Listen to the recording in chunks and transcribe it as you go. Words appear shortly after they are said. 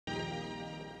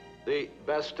The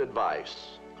best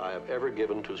advice I have ever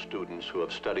given to students who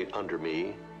have studied under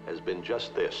me has been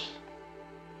just this.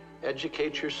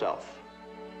 Educate yourself.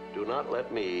 Do not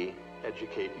let me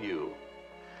educate you.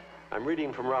 I'm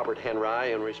reading from Robert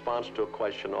Henry in response to a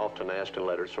question often asked in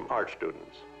letters from art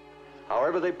students.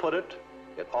 However they put it,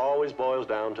 it always boils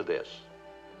down to this.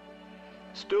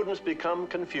 Students become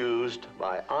confused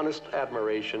by honest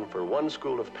admiration for one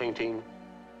school of painting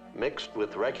mixed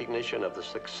with recognition of the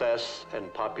success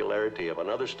and popularity of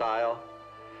another style,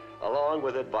 along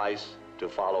with advice to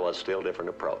follow a still different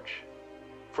approach.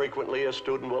 Frequently, a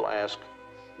student will ask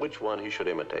which one he should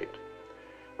imitate.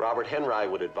 Robert Henry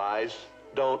would advise,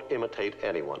 don't imitate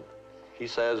anyone. He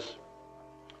says,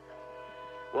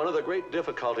 one of the great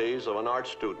difficulties of an art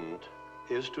student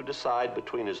is to decide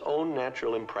between his own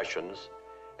natural impressions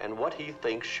and what he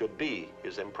thinks should be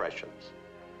his impressions.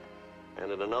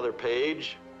 And at another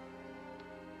page,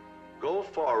 go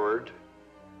forward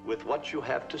with what you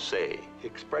have to say,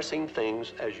 expressing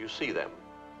things as you see them.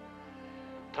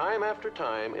 Time after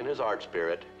time in his art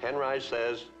spirit, Henry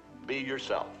says, be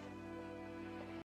yourself.